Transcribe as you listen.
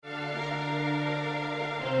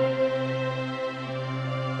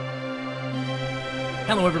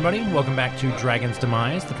Hello, everybody. Welcome back to Dragon's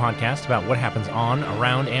Demise, the podcast about what happens on,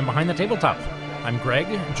 around, and behind the tabletop. I'm Greg,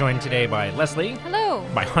 joined today by Leslie. Hello.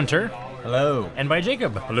 By Hunter. Hello. And by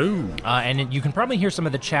Jacob. Hello. And you can probably hear some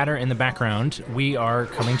of the chatter in the background. We are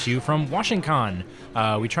coming to you from Washington.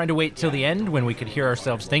 We tried to wait till the end when we could hear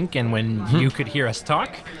ourselves think and when you could hear us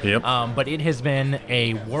talk. Yep. But it has been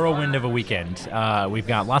a whirlwind of a weekend. We've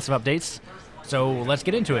got lots of updates, so let's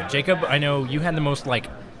get into it. Jacob, I know you had the most,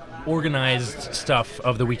 organized stuff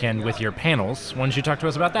of the weekend with your panels. Why don't you talk to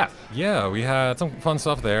us about that? Yeah, we had some fun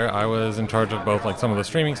stuff there. I was in charge of both some of the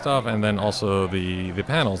streaming stuff and then also the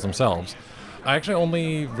panels themselves. I actually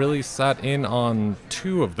only really sat in on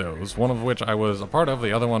two of those, one of which I was a part of,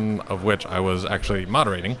 the other one of which I was actually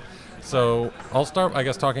moderating. So I'll start, I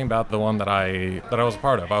guess, talking about the one that I was a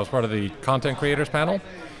part of. I was part of the content creators panel.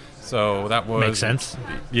 So that was... Makes sense.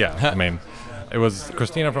 Yeah, I mean... It was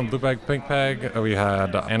Christina from Blue Bag Pink Bag. We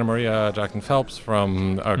had Anna Maria Jackson Phelps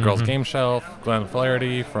from Girls Game Shelf, Glenn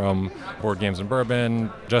Flaherty from Board Games and Bourbon,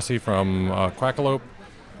 Jesse from Quackalope,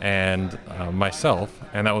 and myself.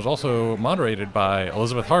 And that was also moderated by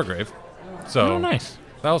Elizabeth Hargrave. So nice.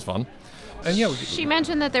 That was fun. And yeah, she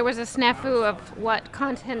mentioned that there was a snafu of what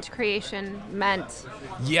content creation meant.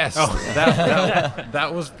 Yes,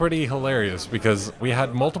 that was pretty hilarious because we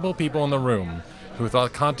had multiple people in the room who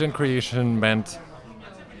thought content creation meant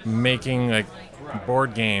making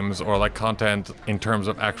board games or content in terms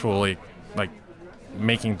of actually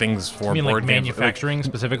making things for you mean board games. Manufacturing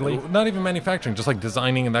specifically? Not even manufacturing, just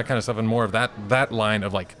designing and that kind of stuff, and more of that line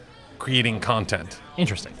of creating content.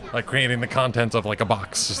 Interesting. Creating the contents of a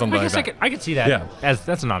box or something like that. I could see that. Yeah. As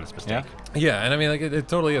that's an honest mistake. Yeah, and I mean it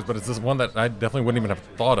totally is, but it's this one that I definitely wouldn't even have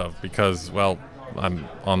thought of because, well, I'm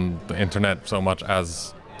on the internet so much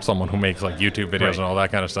as someone who makes YouTube videos and all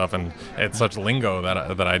that kind of stuff, and it's such lingo that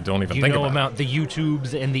I don't even think about. You know about the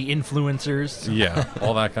YouTubes and the influencers. Yeah,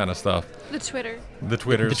 all that kind of stuff. The Twitter. The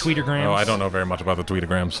Twitters. The Tweetagrams. Oh, I don't know very much about the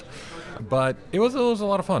Tweetagrams. But it was a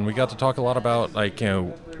lot of fun. We got to talk a lot about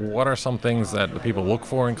what are some things that the people look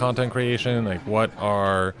for in content creation, what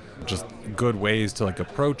are just good ways to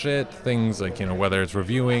approach it, things whether it's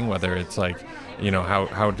reviewing, whether it's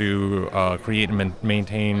how to create and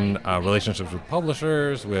maintain relationships with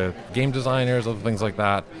publishers, with game designers, other things like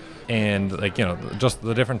that, and just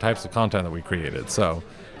the different types of content that we created. So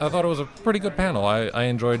I thought it was a pretty good panel. I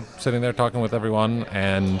enjoyed sitting there talking with everyone,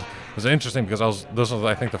 and it was interesting because this was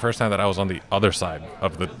I think the first time that I was on the other side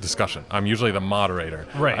of the discussion. I'm usually the moderator.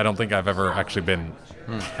 Right. I don't think I've ever actually been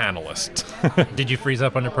panelist. Did you freeze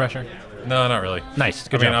up under pressure? No, not really. Nice.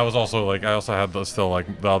 Good I job. mean, I was also I also had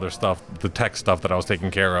the other stuff, the tech stuff that I was taking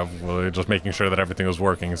care of, just making sure that everything was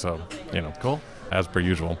working. So, cool, as per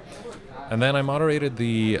usual. And then I moderated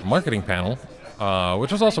the marketing panel,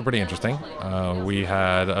 which was also pretty interesting. We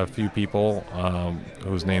had a few people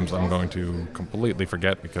whose names I'm going to completely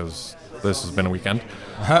forget because this has been a weekend.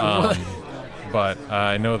 But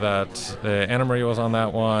I know that Anna Maria was on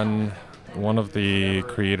that one. One of the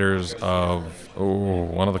creators of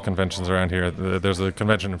one of the conventions around here. There's a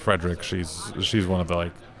convention in Frederick. She's one of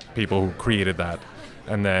the people who created that.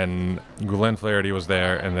 And then Glenn Flaherty was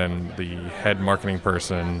there, and then the head marketing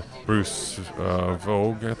person, Bruce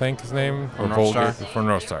Vogue, I think his name, from Northstar. For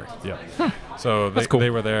Northstar. Yeah. So they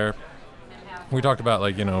were there. We talked about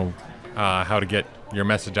how to get your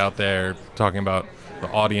message out there, talking about the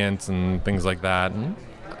audience and things like that. And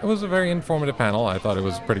it was a very informative panel. I thought it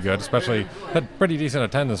was pretty good, especially had pretty decent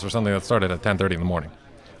attendance for something that started at 10:30 in the morning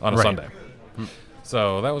on a Sunday.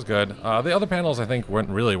 So that was good. The other panels, I think, went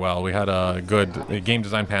really well. We had a good game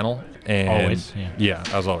design panel. And always, yeah.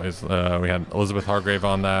 As always. We had Elizabeth Hargrave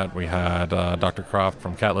on that. We had Dr. Croft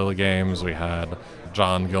from Cat Lily Games. We had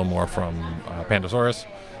John Gilmore from Pandasaurus.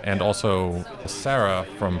 And also Sarah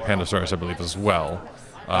from Pandasaurus, I believe, as well.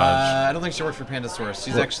 I don't think she worked for Pandasaurus.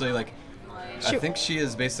 She's actually I think she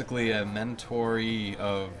is basically a mentoree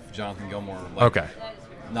of Jonathan Gilmore. Okay.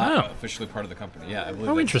 Not officially part of the company. Yeah, I believe.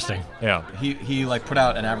 Oh, interesting. Yeah. He put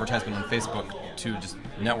out an advertisement on Facebook to just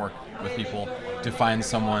network with people to find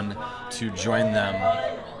someone to join them.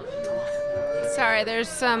 Sorry, there's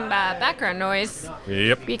some background noise.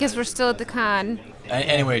 Yep. Because we're still at the con.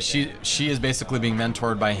 Anyway, she is basically being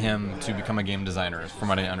mentored by him to become a game designer, from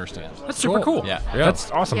what I understand. That's super cool. Yeah. That's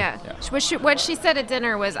awesome. Yeah. What she said at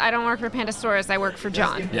dinner was, I don't work for Pandasaurus, I work for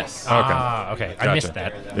John. Yes. Okay. I missed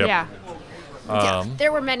that. Yep. Yeah.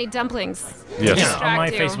 There were many dumplings. Yes. Yeah, my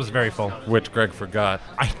you. face was very full. Which Greg forgot.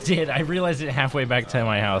 I did. I realized it halfway back to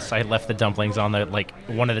my house. I left the dumplings on the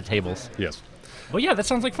one of the tables. Yes. Well, yeah, that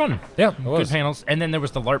sounds like fun. Yeah, it Good was. panels. And then there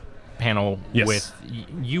was the LARP panel with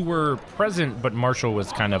you were present, but Marshall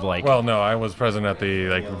was kind of Well, no, I was present at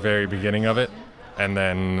the very beginning of it. And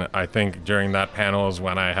then I think during that panel is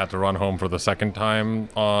when I had to run home for the second time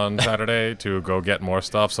on Saturday to go get more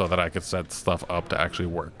stuff so that I could set stuff up to actually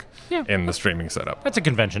work in the streaming setup. That's a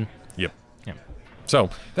convention. Yep. Yeah. So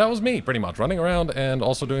that was me, pretty much, running around and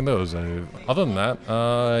also doing those. Other than that,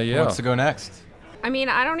 Who wants to go next? I mean,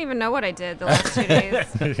 I don't even know what I did the last 2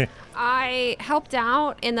 days. I helped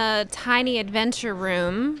out in the Tiny Adventure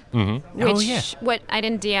Room, which what I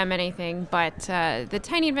didn't DM anything, but the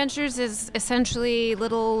Tiny Adventures is essentially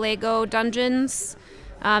little Lego dungeons.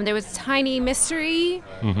 There was Tiny Mystery,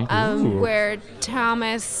 where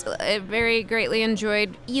Thomas very greatly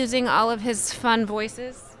enjoyed using all of his fun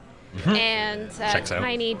voices. And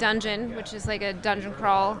Tiny Dungeon, which is like a dungeon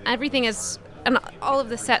crawl. Everything is, and all of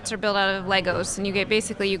the sets are built out of Legos, and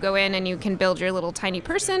you go in and you can build your little tiny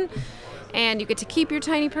person, and you get to keep your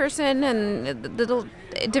tiny person and the little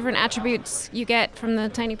different attributes you get from the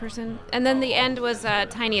tiny person. And then the end was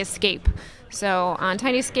Tiny Escape. So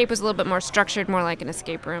Tiny Escape was a little bit more structured, more like an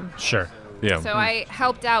escape room. Sure. yeah. So I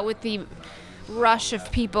helped out with the rush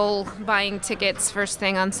of people buying tickets first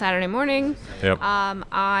thing on Saturday morning. Yep.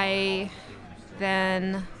 I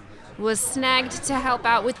then was snagged to help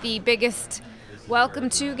out with the biggest Welcome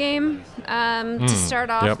to game to start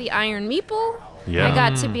off the Iron Meeple. Yeah. I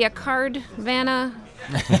got to be a card Vanna.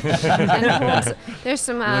 And there's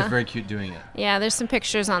some You look very cute doing it. there's some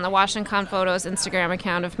pictures on the WashingCon Photos Instagram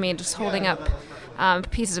account of me just holding up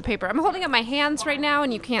pieces of paper. I'm holding up my hands right now,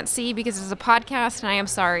 and you can't see because it's a podcast, and I am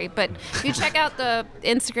sorry. But if you check out the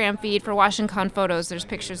Instagram feed for WashingCon Photos, there's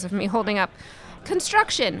pictures of me holding up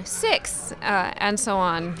Construction 6 and so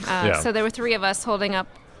on. So there were 3 of us holding up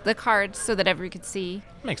the cards so that everyone could see.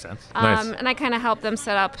 Makes sense. Nice. And I kind of helped them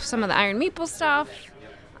set up some of the Iron Meeple stuff.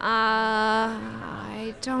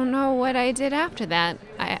 I don't know what I did after that,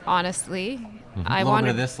 honestly. A little bit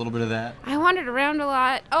of this, a little bit of that. I wandered around a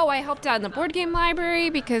lot. Oh, I helped out in the board game library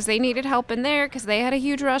because they needed help in there because they had a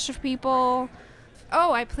huge rush of people.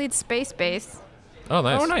 Oh, I played Space Base. Oh,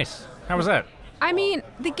 nice. Oh, nice. How was that? I mean,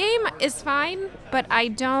 the game is fine, but I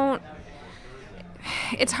don't...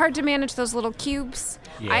 It's hard to manage those little cubes.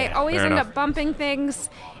 Yeah, I always fair end enough. up bumping things,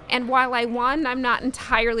 and while I won, I'm not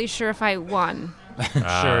entirely sure if I won. Sure, you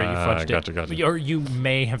fudged it. Gotcha. Or you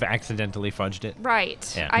may have accidentally fudged it.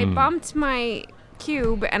 Right. Yeah. I bumped my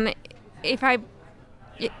cube, and if I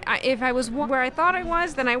was where I thought I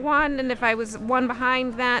was, then I won, and if I was one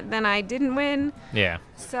behind that, then I didn't win. Yeah.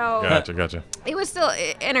 So Gotcha. it was still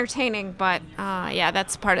entertaining, but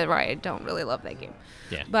that's part of why I don't really love that game.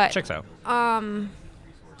 Yeah. But checks out.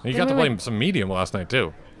 You got to play some Medium last night,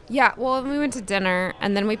 too. Yeah, well, we went to dinner,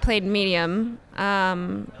 and then we played Medium,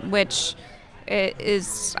 which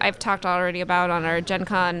is I've talked already about on our Gen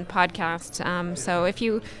Con podcast. So if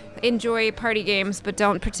you enjoy party games but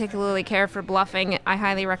don't particularly care for bluffing, I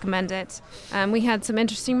highly recommend it. We had some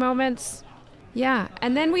interesting moments. Yeah,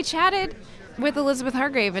 and then we chatted with Elizabeth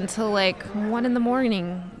Hargrave until like 1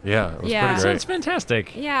 a.m. Yeah, it was Yeah. pretty great. It's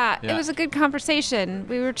fantastic. Yeah, Yeah. it was a good conversation.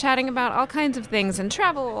 We were chatting about all kinds of things and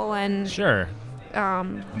travel and Sure.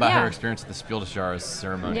 About her experience at the Spiel des Jahres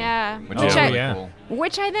ceremony. Yeah. Which Oh, is really yeah. cool.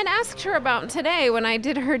 Which I then asked her about today when I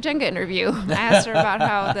did her Jenga interview. I asked her about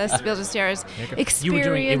how the Spiel des Jahres experience. You were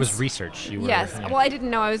doing it was research. You were, Yes. yeah. Well, I didn't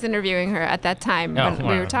know I was interviewing her at that time Oh, when we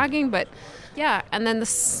wow. were talking, but yeah. And then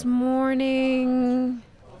this morning,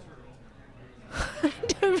 I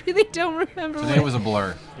really don't remember. Today was a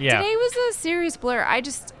blur. Yeah. Today was a serious blur. I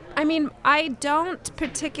don't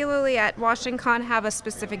particularly at WashingCon have a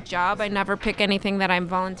specific job. I never pick anything that I'm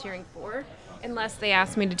volunteering for unless they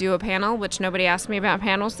ask me to do a panel, which nobody asked me about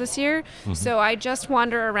panels this year. So I just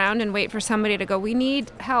wander around and wait for somebody to go, we need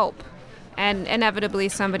help. And inevitably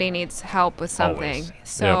somebody needs help with something. Always.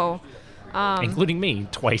 So, Including me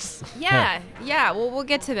twice. yeah. Well, we'll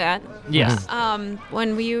get to that Yes.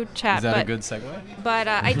 when you chat. Is that but a good segue? But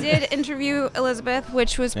I did interview Elizabeth,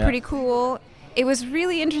 which was pretty cool. It was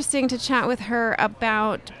really interesting to chat with her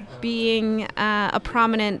about being a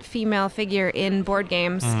prominent female figure in board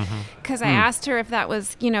games. Because I asked her if that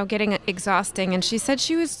was, getting exhausting, and she said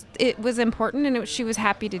it was important and she was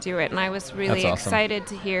happy to do it. And I was really That's awesome. excited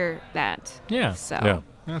to hear that. Yeah. So Yeah.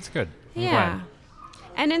 That's good. I'm yeah. glad.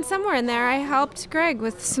 And then somewhere in there, I helped Greg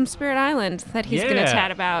with some Spirit Island that he's going to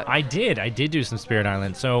chat about. I did do some Spirit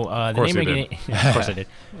Island. So the course name of you the game, of course I did.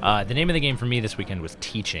 The name of the game for me this weekend was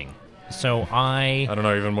Teaching. So I don't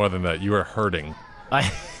know, even more than that. You were hurting.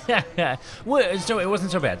 well, so it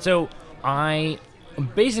wasn't so bad. So I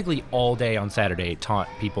basically all day on Saturday taught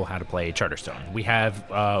people how to play Charterstone. We have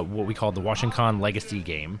what we call the WashingCon Legacy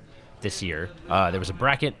game this year. There was a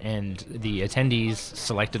bracket, and the attendees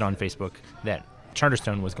selected on Facebook that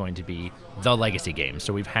Charterstone was going to be the legacy game.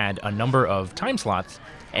 So we've had a number of time slots,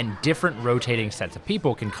 and different rotating sets of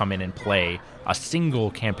people can come in and play a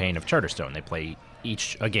single campaign of Charterstone. They play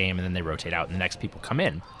each a game, and then they rotate out, and the next people come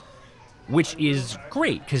in, which is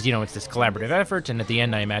great because, it's this collaborative effort. And at the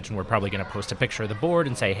end, I imagine we're probably going to post a picture of the board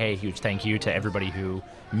and say, hey, huge thank you to everybody who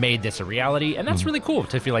made this a reality. And that's really cool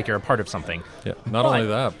to feel like you're a part of something. Yeah, not only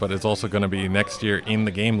that, but it's also going to be next year in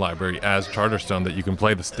the game library as Charterstone that you can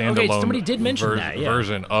play the standalone somebody did mention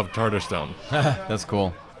version of Charterstone. That's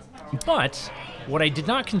cool. But what I did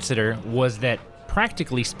not consider was that,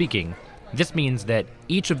 practically speaking, this means that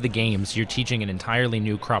each of the games you're teaching an entirely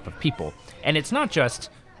new crop of people. And it's not just,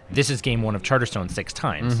 this is game 1 of Charterstone 6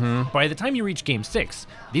 times. By the time you reach game 6,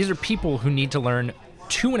 these are people who need to learn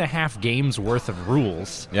 2.5 games worth of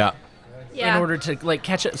rules in order to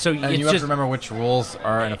catch up. So and you have to remember which rules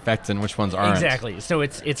are in effect and which ones aren't. Exactly. So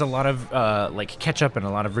it's a lot of catch up and a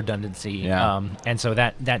lot of redundancy. Yeah. And so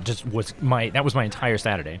that just was my entire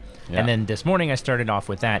Saturday. Yeah. And then this morning I started off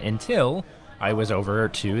with that until I was over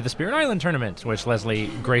to the Spirit Island tournament, which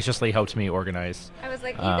Leslie graciously helped me organize. I was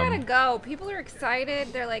like, you gotta go. People are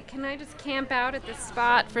excited. They're like, can I just camp out at this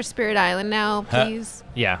spot for Spirit Island now, please?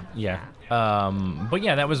 Yeah. But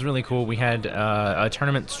yeah, that was really cool. We had a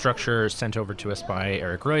tournament structure sent over to us by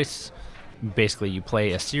Eric Royce. Basically, you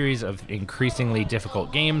play a series of increasingly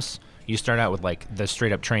difficult games. You start out with the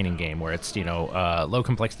straight up training game where it's, low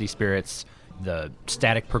complexity spirits, the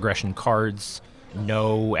static progression cards,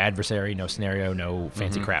 no adversary, no scenario, no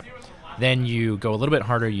fancy crap. Then you go a little bit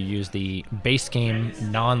harder. You use the base game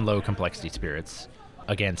non-low complexity spirits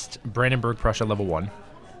against Brandenburg Prussia level 1.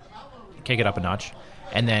 Kick it up a notch.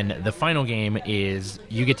 And then the final game is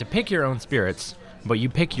you get to pick your own spirits, but you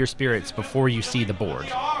pick your spirits before you see the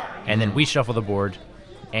board. And then we shuffle the board,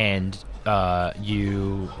 and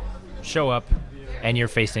you show up, and you're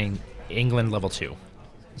facing England level 2.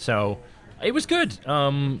 So it was good.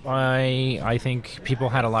 I think people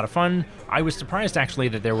had a lot of fun. I was surprised, actually,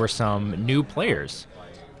 that there were some new players.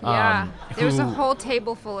 Yeah, there was a whole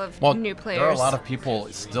table full of new players. There are a lot of people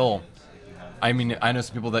still. I mean, I know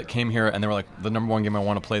some people that came here and they were like, the number 1 game I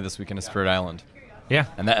want to play this weekend is Spirit Island. Yeah.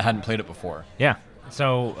 And that hadn't played it before. Yeah.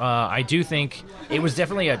 So I do think it was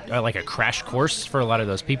definitely a crash course for a lot of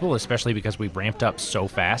those people, especially because we ramped up so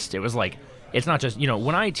fast. It was it's not just,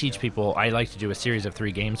 when I teach people, I like to do a series of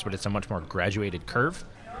 3 games, but it's a much more graduated curve.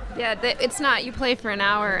 Yeah, it's not you play for an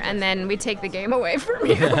hour and then we take the game away from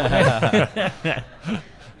you.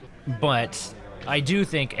 But I do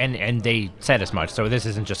think, and they said as much, so this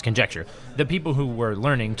isn't just conjecture, the people who were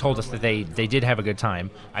learning told us that they did have a good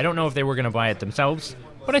time. I don't know if they were going to buy it themselves,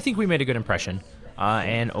 but I think we made a good impression.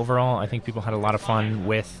 And overall, I think people had a lot of fun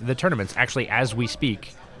with the tournaments. Actually, as we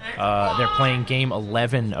speak, they're playing game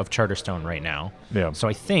 11 of Charterstone right now. Yeah. So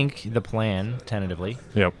I think the plan, tentatively,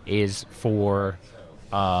 is for...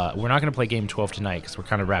 we're not going to play game 12 tonight because we're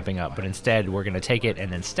kind of wrapping up, but instead we're going to take it,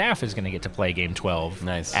 and then staff is going to get to play game 12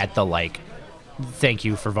 at the, thank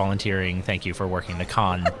you for volunteering, thank you for working the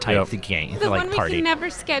con type game, the one party. We can never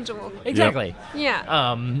schedule. Exactly.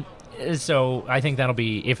 Yeah. So I think that'll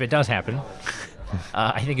be, if it does happen,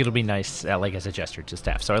 I think it'll be nice, as a gesture to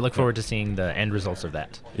staff. So I look forward to seeing the end results of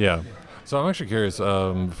that. Yeah. So I'm actually curious,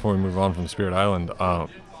 before we move on from Spirit Island,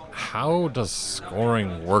 how does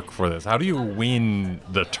scoring work for this? How do you win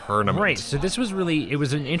the tournament? Right, so this was it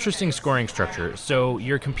was an interesting scoring structure. So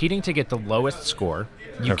you're competing to get the lowest score.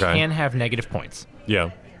 You can have negative points.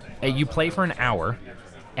 Yeah. You play for an hour,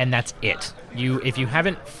 and that's it. If you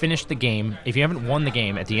haven't finished the game, if you haven't won the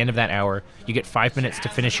game at the end of that hour, you get 5 minutes to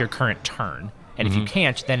finish your current turn. And if you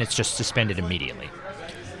can't, then it's just suspended immediately.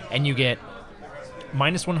 And you get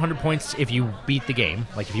minus 100 points if you beat the game,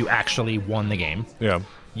 if you actually won the game. Yeah.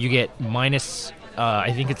 You get minus,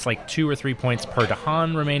 I think it's 2 or 3 points per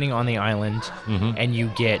Dahan remaining on the island. And you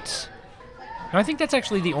get, I think that's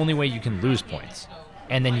actually the only way you can lose points.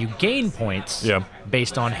 And then you gain points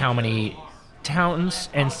based on how many towns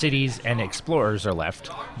and cities and explorers are left,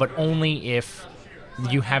 but only if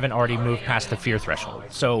you haven't already moved past the fear threshold.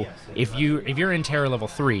 So if you're in terror level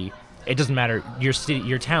 3, it doesn't matter.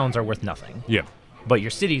 Your towns are worth nothing. Yeah. But your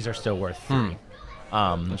cities are still worth 3.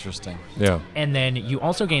 Interesting. Yeah. And then you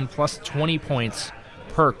also gain plus 20 points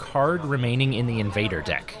per card remaining in the invader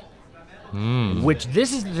deck. Which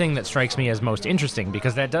this is the thing that strikes me as most interesting,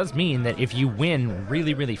 because that does mean that if you win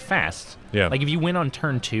really, really fast, if you win on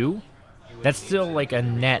turn 2, that's still a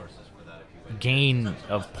net gain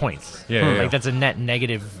of points. That's a net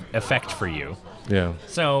negative effect for you. Yeah.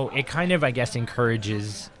 So it kind of, I guess,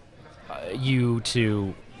 encourages you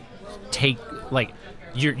to take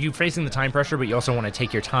you're facing the time pressure, but you also want to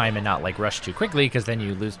take your time and not like rush too quickly because then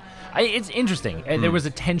you lose. It's interesting. And there was a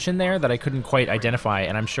tension there that I couldn't quite identify.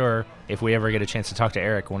 And I'm sure if we ever get a chance to talk to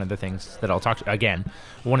Eric, one of the things that I'll talk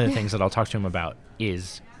to him about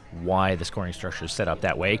is why the scoring structure is set up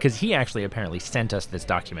that way. Because he actually apparently sent us this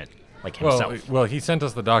document like himself. Well, he sent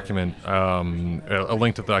us the document, a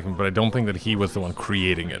link to the document, but I don't think that he was the one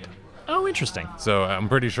creating it. Oh, interesting. So I'm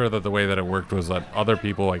pretty sure that the way that it worked was that other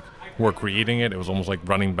people like were creating it. It was almost like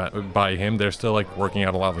running by him. They're still like working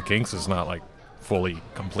out a lot of the kinks. It's not like fully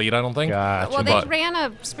complete, I don't think. Gotcha. Well, they ran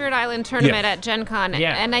a Spirit Island tournament at Gen Con,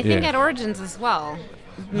 and I think at Origins as well.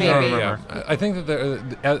 Maybe. Yeah. I think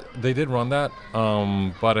that they did run that,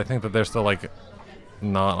 but I think that they're still like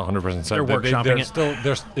not 100% set. They're workshopping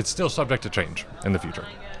it. It's still subject to change in the future.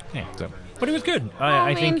 Yeah. So. But it was good.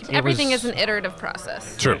 I think everything is an iterative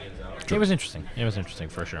process. True. It was interesting. It was interesting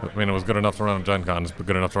for sure. I mean, it was good enough to run at Gen Con, it's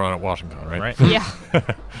good enough to run at Washington, right? Right. Yeah.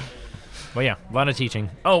 Well, yeah, a lot of teaching.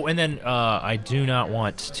 Oh, and then I do not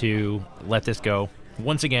want to let this go.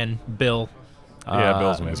 Once again, Bill.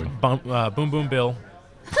 Bill's amazing. Boom Boom Bill,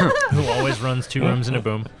 who always runs 2 rooms in a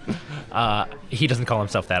boom. He doesn't call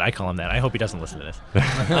himself that. I call him that. I hope he doesn't listen to this.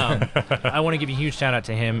 I want to give a huge shout out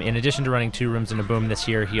to him. In addition to running 2 rooms in a boom this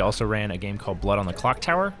year, he also ran a game called Blood on the Clock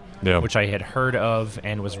Tower, which I had heard of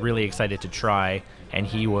and was really excited to try. And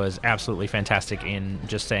he was absolutely fantastic in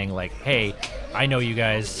just saying, like, hey, I know you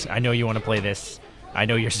guys. I know you want to play this. I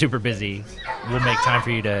know you're super busy. We'll make time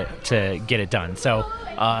for you to get it done. So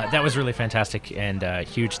that was really fantastic, and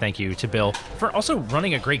huge thank you to Bill for also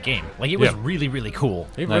running a great game. Like, it was really, really cool.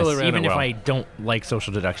 He really ran Even it if well. I don't like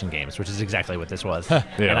social deduction games, which is exactly what this was.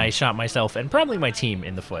 And I shot myself and probably my team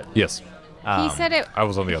in the foot. Yes. He said it. I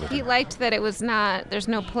was on the other He team. liked that it was not. There's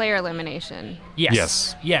no player elimination.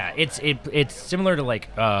 Yes. Yeah, it's similar to like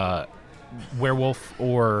Werewolf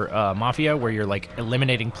or Mafia, where you're like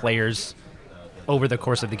eliminating players over the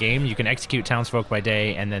course of the game. You can execute townsfolk by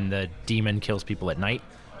day, and then the demon kills people at night.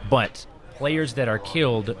 But players that are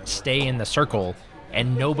killed stay in the circle,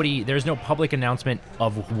 and there's no public announcement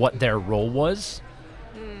of what their role was,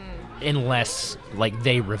 unless like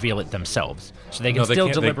they reveal it themselves. So they can still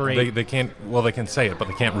deliberate. They can't. Well, they can say it, but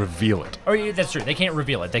they can't reveal it. Or that's true. They can't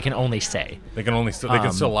reveal it. They can only say. They can only. They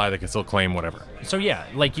can still lie. They can still claim whatever. So yeah,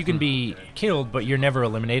 like you can be killed, but you're never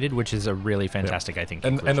eliminated, which is a really fantastic, I think.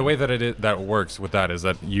 And the way that that works with that is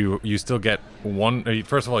that you still get one.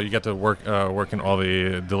 First of all, you get to work in all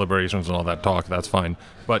the deliberations and all that talk. That's fine.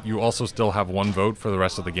 But you also still have one vote for the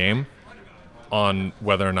rest of the game on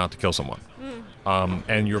whether or not to kill someone.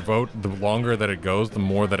 And your vote, the longer that it goes, the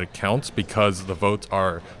more that it counts, because the votes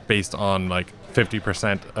are based on like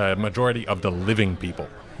 50% majority of the living people.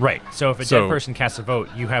 Right. So if a dead person casts a vote,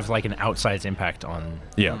 you have like an outsized impact on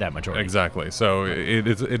that majority. Exactly. So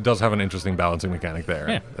it does have an interesting balancing mechanic there.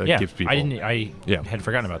 Yeah. That keeps people. I had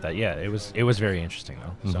forgotten about that. Yeah. It was very interesting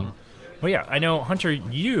though. So. Well, yeah, I know, Hunter,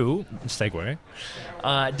 you, segue,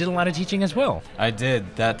 did a lot of teaching as well. I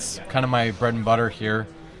did. That's kind of my bread and butter here.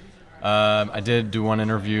 I did do one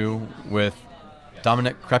interview with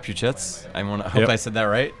Dominic Krepuchitz. I hope I said that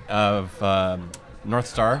right, of North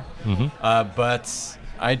Star. But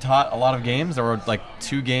I taught a lot of games. There were like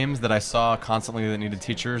 2 games that I saw constantly that needed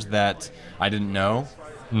teachers that I didn't know.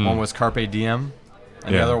 One was Carpe Diem,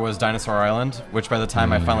 and the other was Dinosaur Island, which by the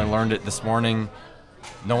time I finally learned it this morning,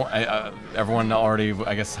 everyone already,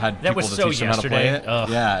 I guess, had people to teach them how to play it.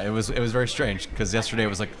 Yeah, it was very strange because yesterday it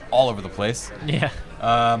was like all over the place. Yeah.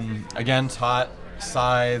 Again, taught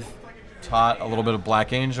Scythe, taught a little bit of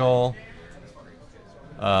Black Angel,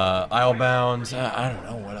 Islebound. I don't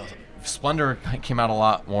know what else. Splendor came out a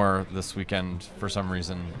lot more this weekend for some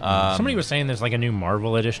reason. Somebody was saying there's like a new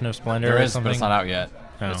Marvel edition of Splendor. There or is, something. but it's not out yet.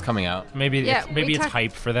 Oh. It's coming out. Maybe it's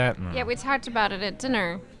hype for that. Yeah, we talked about it at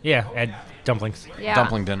dinner. Yeah, at Dumplings. Yeah.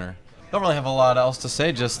 Dumpling dinner. Don't really have a lot else to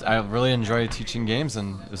say. Just I really enjoy teaching games,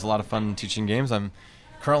 and there's a lot of fun teaching games. I'm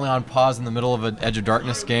currently on pause in the middle of an Edge of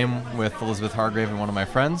Darkness game with Elizabeth Hargrave and one of my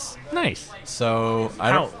friends. Nice. So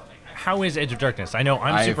How is Edge of Darkness? I know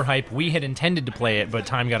I'm super hype. We had intended to play it, but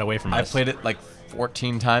time got away from us. I've played it like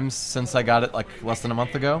 14 times since I got it like less than a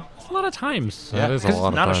month ago. It's a lot of times. Yeah, it is a lot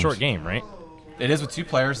of it's not times. a short game, right? It is with 2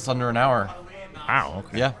 players. It's under an hour. Wow.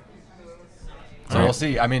 Okay. Yeah. So we'll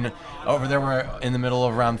see. I mean, over there we're in the middle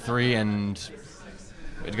of round 3, and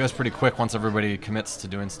it goes pretty quick once everybody commits to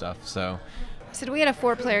doing stuff. So. So we had a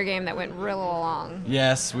 4-player game that went real long.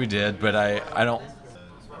 Yes, we did, but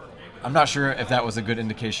I'm not sure if that was a good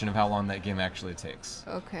indication of how long that game actually takes.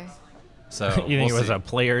 Okay. So You think it was a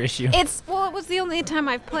player issue? It was the only time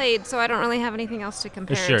I've played, so I don't really have anything else to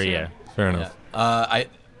compare it Sure, to. yeah. Fair enough.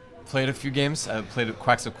 played a few games. I played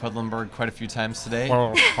Quacks of Quedlinburg quite a few times today.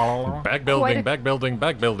 Back building, back building,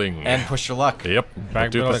 back building. And Push Your Luck. Yep.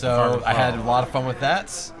 So I had a lot of fun with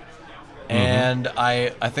that. And I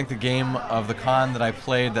think the game of the con that I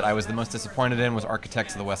played that I was the most disappointed in was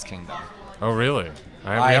Architects of the West Kingdom. Oh, really?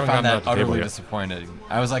 I found that utterly disappointing.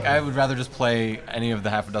 I was like, I would rather just play any of the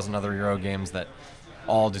half a dozen other Euro games that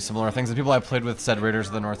all do similar things. The people I played with said Raiders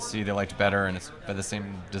of the North Sea they liked better, and it's by the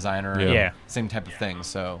same designer, and same type of thing.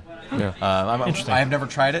 So, Interesting. I've never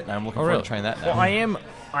tried it, and I'm looking forward to trying that now. Well,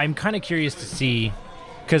 I'm kind of curious to see,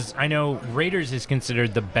 because I know Raiders is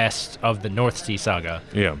considered the best of the North Sea saga,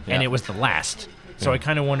 and it was the last. So I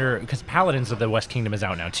kind of wonder, because Paladins of the West Kingdom is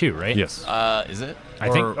out now too, right? Yes. Is it? I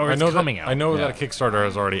think, or it's coming out. I know that a Kickstarter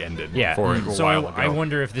has already ended. Yeah. For a while ago. I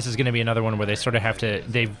wonder if this is going to be another one where they sort of have to.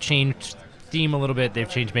 They've changed theme a little bit. They've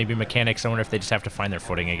changed maybe mechanics. I wonder if they just have to find their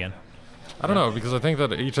footing again. I don't know, because I think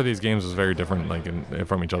that each of these games is very different,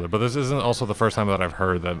 from each other. But this isn't also the first time that I've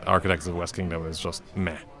heard that Architects of the West Kingdom is just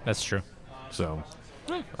meh. That's true. So,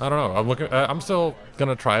 I don't know. I'm still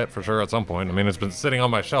gonna try it for sure at some point. I mean, it's been sitting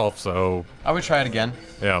on my shelf, so I would try it again.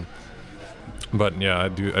 Yeah. But yeah, I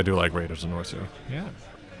do like Raiders of the North Sea. Yeah.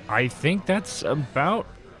 I think that's about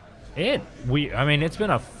it. It's been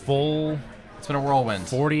a full. It's been a whirlwind.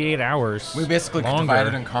 48 hours. We basically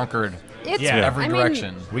divided and conquered. It's every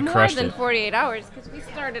direction. We more crushed than it. 48 hours because we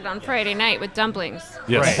started on Friday night with dumplings,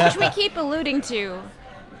 Yes. Right. which we keep alluding to,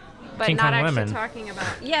 but King not Kong actually Lemon. talking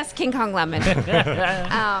about. Yes, King Kong Lemon.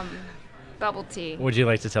 Bubble tea. Would you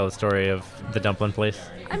like to tell the story of the dumpling place?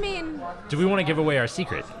 I mean, Do we want to give away our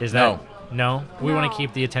secret? Is that no? We want No. to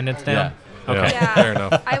keep the attendance down. Yeah. Okay. yeah. Fair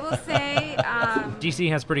enough. I will say. DC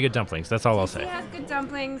has pretty good dumplings. That's all I'll He say. has good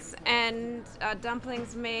dumplings, and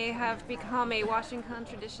dumplings may have become a Washington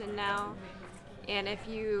tradition now. And if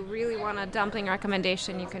you really want a dumpling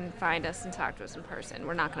recommendation, you can find us and talk to us in person.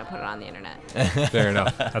 We're not going to put it on the internet. Fair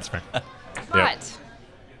enough. That's fair. But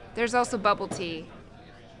there's also bubble tea.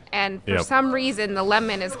 And for Yep. some reason, the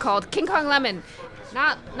lemon is called King Kong Lemon.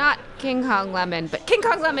 Not King Kong Lemon, but King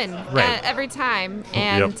Kong Lemon Right. every time.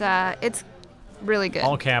 And it's really good.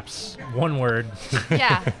 All caps, one word.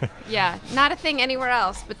 Yeah. Not a thing anywhere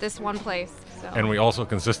else but this one place. So. And we also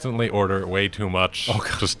consistently order way too much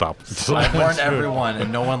to stop. I warned everyone,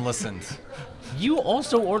 and no one listened. You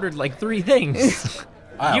also ordered like 3 things.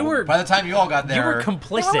 You were By the time you all got there, you were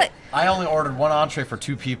complicit. I only ordered one entree for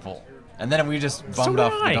 2 people, and then we just bummed did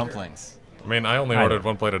off I. the dumplings. I mean, I only ordered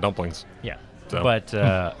one plate of dumplings. Yeah. So. But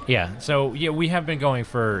So we have been going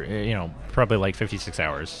for probably like 56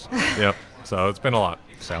 hours. Yep. So it's been a lot.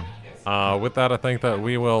 So With that, I think that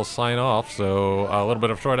we will sign off. So a little bit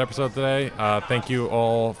of short episode today. Thank you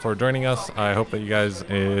all for joining us. I hope that you guys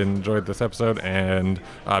enjoyed this episode, and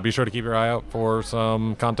be sure to keep your eye out for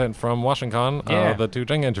some content from WashingCon, the 2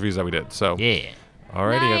 Jenga interviews that we did. So yeah.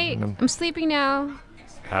 alrighty. Night. I'm sleeping now.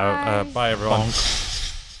 Bye everyone. Bonk.